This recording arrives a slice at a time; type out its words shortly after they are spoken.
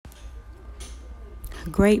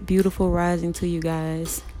Great, beautiful rising to you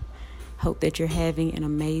guys. Hope that you're having an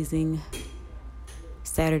amazing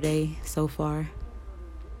Saturday so far.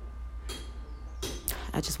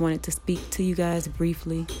 I just wanted to speak to you guys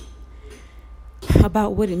briefly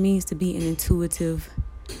about what it means to be an intuitive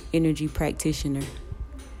energy practitioner,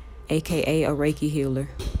 aka a Reiki healer.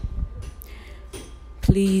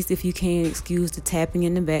 Please, if you can, excuse the tapping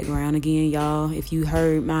in the background. Again, y'all, if you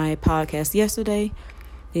heard my podcast yesterday,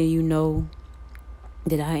 then you know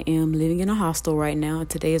that I am living in a hostel right now.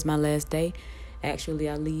 Today is my last day. Actually,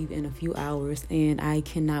 I leave in a few hours, and I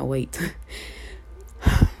cannot wait.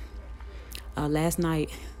 Last night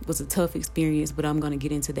was a tough experience, but I'm going to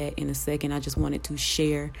get into that in a second. I just wanted to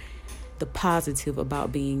share the positive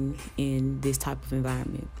about being in this type of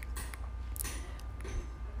environment.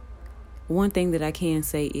 One thing that I can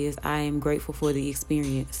say is I am grateful for the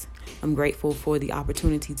experience. I'm grateful for the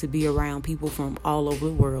opportunity to be around people from all over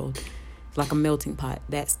the world. It's like a melting pot.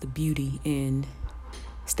 That's the beauty in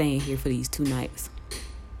staying here for these 2 nights.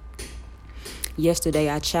 Yesterday,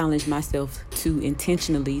 I challenged myself to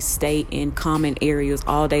intentionally stay in common areas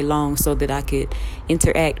all day long so that I could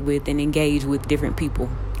interact with and engage with different people.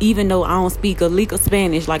 Even though I don't speak a lick of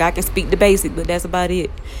Spanish, like I can speak the basic, but that's about it.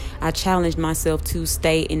 I challenged myself to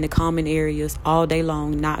stay in the common areas all day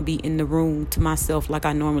long, not be in the room to myself like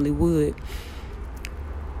I normally would,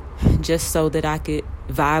 just so that I could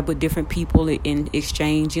vibe with different people and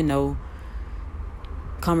exchange,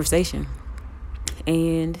 conversation.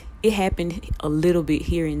 And it happened a little bit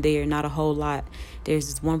here and there, not a whole lot.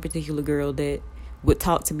 There's this one particular girl that would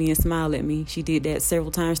talk to me and smile at me. She did that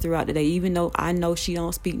several times throughout the day. Even though I know she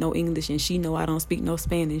don't speak no English and she know I don't speak no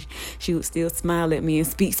Spanish, she would still smile at me and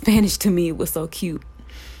speak Spanish to me. It was so cute.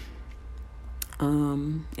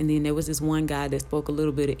 And then there was this one guy that spoke a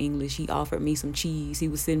little bit of English. He offered me some cheese. He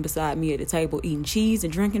was sitting beside me at the table eating cheese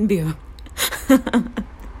and drinking beer.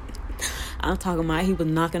 I'm talking about he was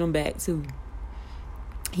knocking them back too.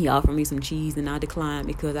 He offered me some cheese and I declined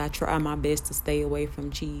because I try my best to stay away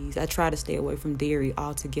from cheese. I try to stay away from dairy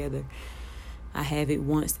altogether. I have it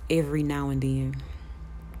once every now and then.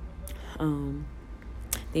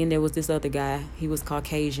 Then there was this other guy. He was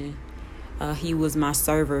Caucasian. He was my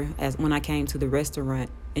server when I came to the restaurant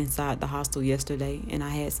inside the hostel yesterday, and I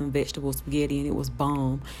had some vegetable spaghetti and it was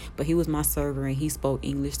bomb. But he was my server and he spoke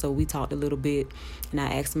English, so we talked a little bit. And I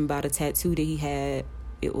asked him about a tattoo that he had.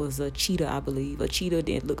 It was a cheetah, I believe. A cheetah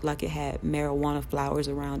that looked like it had marijuana flowers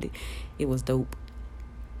around it. It was dope.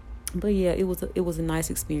 But yeah, it was a nice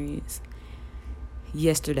experience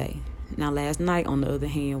yesterday. Now, last night, on the other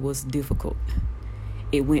hand, was difficult.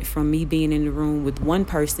 It went from me being in the room with one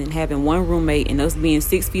person, having one roommate, and us being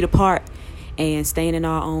 6 feet apart and staying in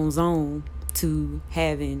our own zone, to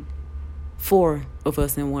having 4 of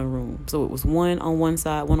us in one room. So it was 1 on one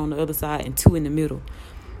side, 1 on the other side, and 2 in the middle.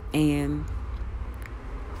 And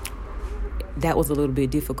that was a little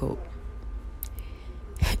bit difficult,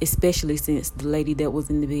 especially since the lady that was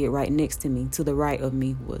in the bed right next to me, to the right of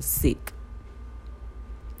me, was sick.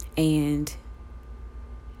 And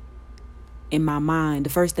in my mind, the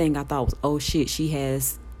first thing I thought was, oh shit, she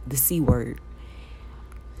has the C word.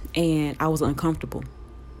 And I was uncomfortable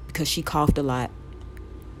because she coughed a lot.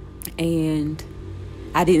 And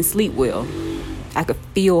I didn't sleep well. I could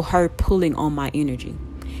feel her pulling on my energy.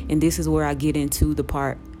 And this is where I get into the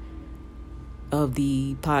part of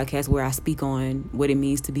the podcast where I speak on what it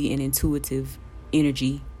means to be an intuitive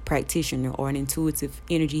energy practitioner or an intuitive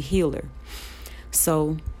energy healer.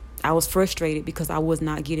 So I was frustrated because I was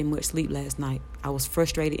not getting much sleep last night. I was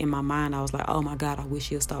frustrated in my mind. I was like, oh my God, I wish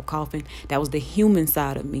he'll stop coughing. That was the human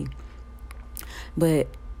side of me. But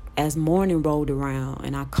as morning rolled around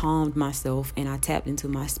and I calmed myself and I tapped into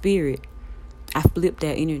my spirit, I flipped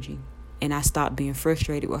that energy and I stopped being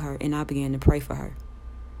frustrated with her and I began to pray for her.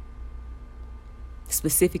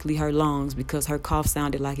 Specifically her lungs, because her cough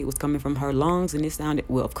sounded like it was coming from her lungs, and it sounded,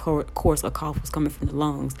 well, of course a cough was coming from the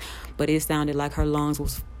lungs, but it sounded like her lungs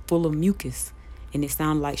was full of mucus, and it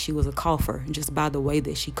sounded like she was a cougher just by the way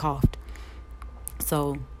that she coughed.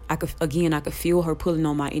 So I could feel her pulling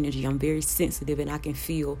on my energy. I'm very sensitive and I can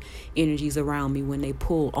feel energies around me when they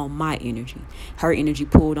pull on my energy. Her energy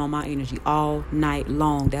pulled on my energy all night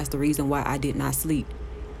long. That's the reason why I did not sleep.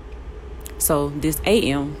 So this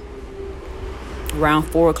AM, around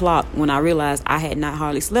 4 o'clock, when I realized I had not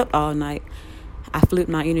hardly slept all night, I flipped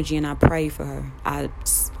my energy and I prayed for her.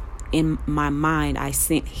 In my mind, I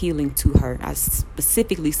sent healing to her. I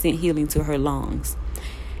specifically sent healing to her lungs.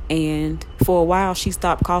 And for a while, she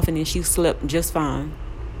stopped coughing and she slept just fine.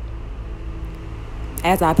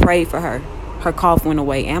 As I prayed for her, her cough went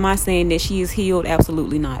away. Am I saying that she is healed?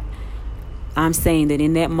 Absolutely not. I'm saying that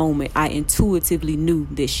in that moment, I intuitively knew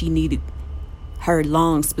that her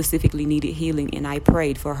lungs specifically needed healing, and I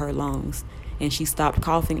prayed for her lungs, and she stopped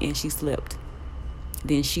coughing and she slept.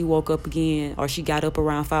 Then she woke up again, or she got up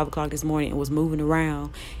around 5 o'clock this morning and was moving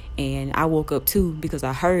around, and I woke up too because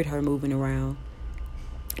I heard her moving around,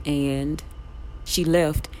 and she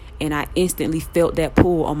left, and I instantly felt that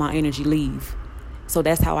pull on my energy leave. So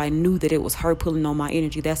that's how I knew that it was her pulling on my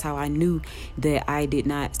energy. That's how I knew that I did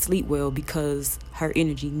not sleep well, because her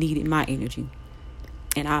energy needed my energy.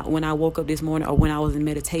 And when I woke up this morning, or when I was in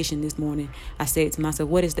meditation this morning, I said to myself,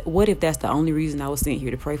 what if that's the only reason I was sent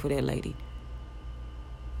here, to pray for that lady?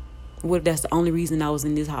 What if that's the only reason I was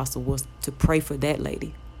in this hostel, was to pray for that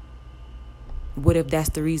lady? What if that's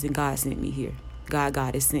the reason God sent me here? God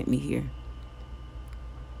has sent me here.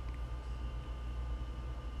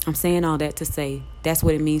 I'm saying all that to say that's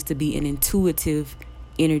what it means to be an intuitive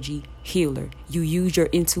energy healer. You use your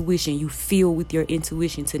intuition. You feel with your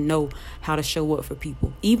intuition to know how to show up for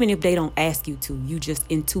people. Even if they don't ask you to, you just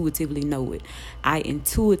intuitively know it. I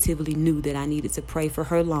intuitively knew that I needed to pray for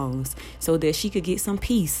her lungs so that she could get some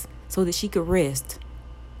peace, so that she could rest.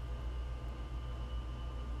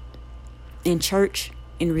 In church,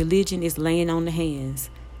 in religion, is laying on the hands.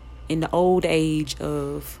 In the old age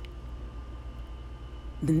of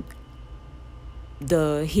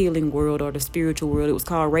the healing world, or the spiritual world, it was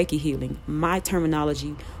called Reiki healing. My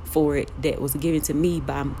terminology for it, that was given to me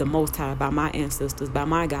by the Most High, by my ancestors, by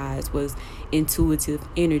my guides, was intuitive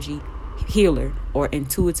energy healer, or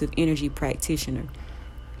intuitive energy practitioner,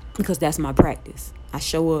 because that's my practice. I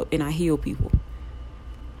show up and I heal people,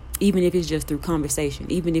 even if it's just through conversation,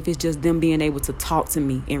 even if it's just them being able to talk to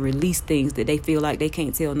me and release things that they feel like they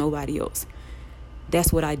can't tell nobody else.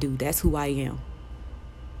 That's what I do. That's who I am.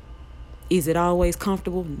 Is it always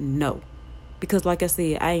comfortable? No. Because like I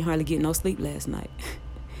said, I ain't hardly getting no sleep last night.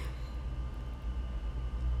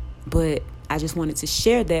 But I just wanted to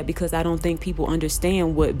share that, because I don't think people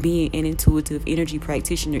understand what being an intuitive energy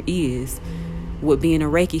practitioner is. What being a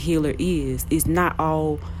Reiki healer is. It's not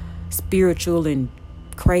all spiritual and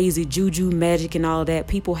crazy juju magic and all that.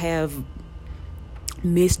 People have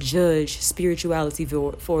misjudged spirituality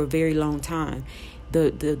for a very long time.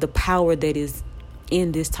 The power that is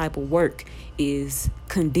in this type of work is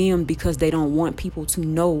condemned because they don't want people to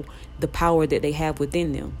know the power that they have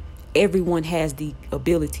within them. Everyone has the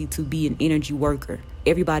ability to be an energy worker.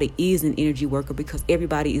 Everybody is an energy worker, because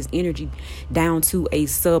everybody is energy down to a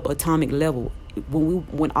subatomic level.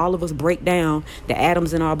 When all of us break down the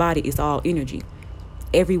atoms in our body, it's all energy.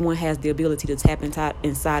 Everyone has the ability to tap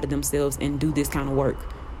inside of themselves and do this kind of work,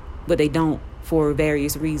 but they don't, for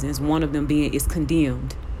various reasons. One of them being it's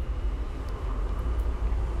condemned.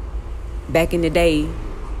 Back in the day,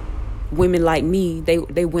 women like me, they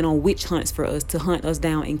went on witch hunts for us, to hunt us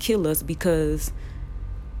down and kill us, because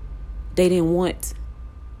they were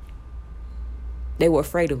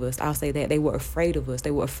afraid of us. I'll say that. They were afraid of us.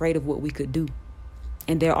 They were afraid of what we could do.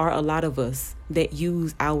 And there are a lot of us that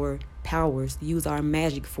use our powers, use our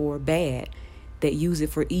magic for bad, that use it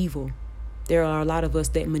for evil. There are a lot of us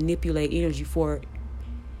that manipulate energy for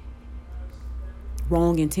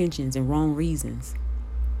wrong intentions and wrong reasons.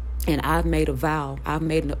 And I've made a vow, I've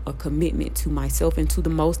made a commitment to myself and to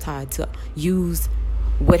the Most High to use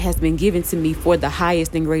what has been given to me for the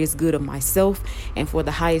highest and greatest good of myself, and for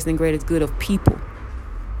the highest and greatest good of people,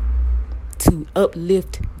 to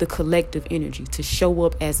uplift the collective energy, to show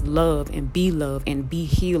up as love and be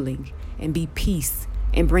healing and be peace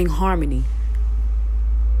and bring harmony.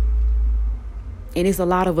 And it's a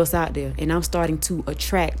lot of us out there, and I'm starting to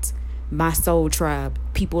attract my soul tribe,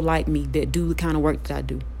 people like me that do the kind of work that I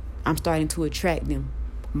do. I'm starting to attract them.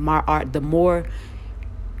 My art, the more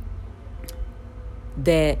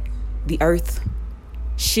that the earth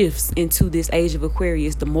shifts into this age of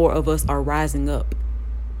Aquarius, the more of us are rising up.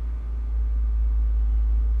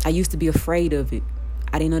 I used to be afraid of it.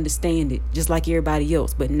 I didn't understand it, just like everybody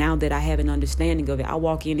else. But now that I have an understanding of it, I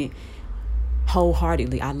walk in it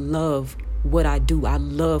wholeheartedly. I love what I do. I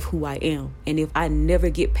love who I am. And if I never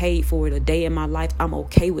get paid for it a day in my life, I'm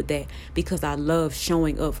okay with that, because I love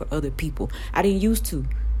showing up for other people. I didn't used to,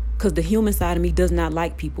 because the human side of me does not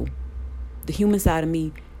like people. The human side of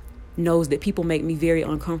me knows that people make me very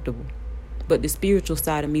uncomfortable. But the spiritual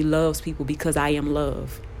side of me loves people, because I am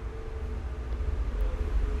love.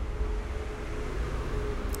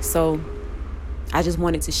 So I just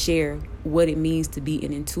wanted to share what it means to be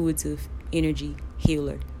an intuitive energy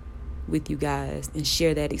healer with you guys, and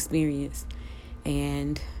share that experience.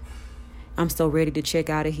 And I'm so ready to check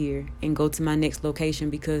out of here and go to my next location,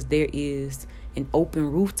 because there is an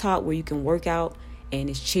open rooftop where you can work out and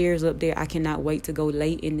it's chairs up there. I cannot wait to go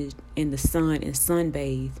lay in the sun and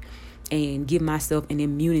sunbathe and give myself an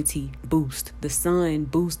immunity boost. The sun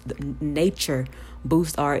boosts, nature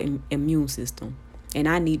boosts our immune system. And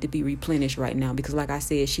I need to be replenished right now because, like I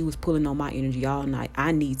said, she was pulling on my energy all night.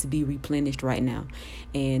 I need to be replenished right now.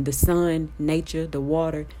 And the sun, nature, the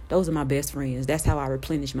water, those are my best friends. That's how I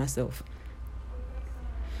replenish myself.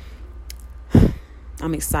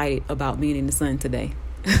 I'm excited about being in the sun today.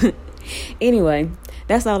 Anyway,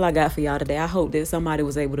 that's all I got for y'all today. I hope that somebody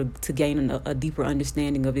was able to gain a deeper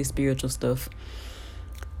understanding of this spiritual stuff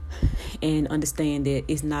and understand that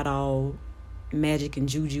it's not all magic and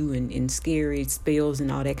juju and scary spells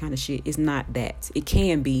and all that kind of shit. It's not that. It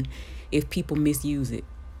can be if people misuse it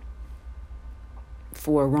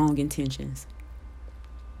for wrong intentions.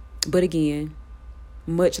 But again,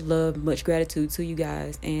 much love, much gratitude to you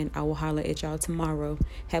guys, and I will holler at y'all tomorrow.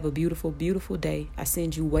 Have a beautiful, beautiful day. I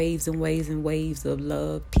send you waves and waves and waves of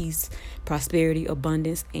love, peace, prosperity,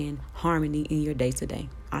 abundance, and harmony in your day today.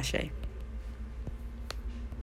 Ashe.